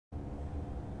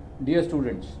Dear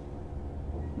students,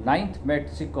 ninth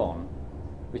Medsicon,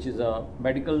 which is a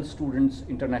medical students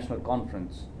international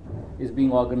conference, is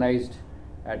being organized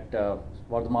at N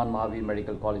Mathur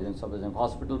Medical College and Sub-Regional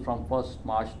Hospital from 1st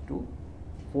March to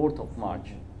 4th of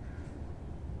March.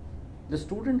 The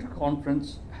student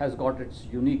conference has got its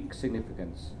unique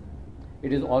significance.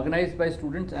 It is organized by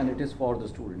students and it is for the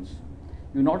students.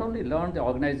 You not only learn the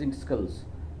organizing skills,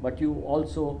 but you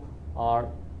also are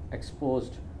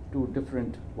exposed to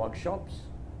different workshops,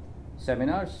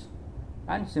 seminars,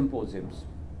 and symposiums.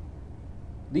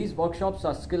 These workshops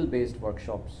are skill-based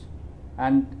workshops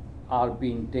and are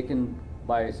being taken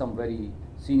by some very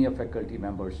senior faculty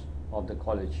members of the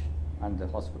college and the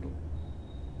hospital.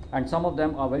 And some of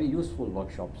them are very useful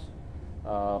workshops,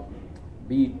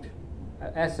 be it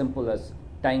as simple as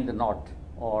tying the knot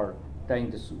or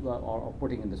or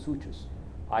putting in the sutures.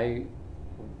 I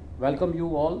welcome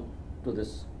you all to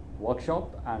this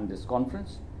workshop and this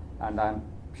conference, and I'm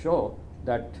sure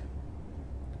that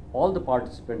all the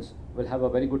participants will have a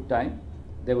very good time.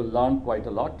 They will learn quite a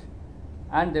lot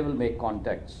and they will make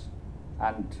contacts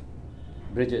and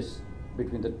bridges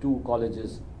between the two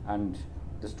colleges and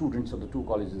the students of the two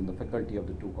colleges and the faculty of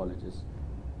the two colleges,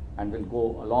 and will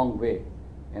go a long way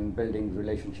in building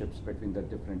relationships between the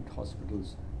different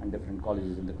hospitals and different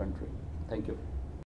colleges in the country. Thank you.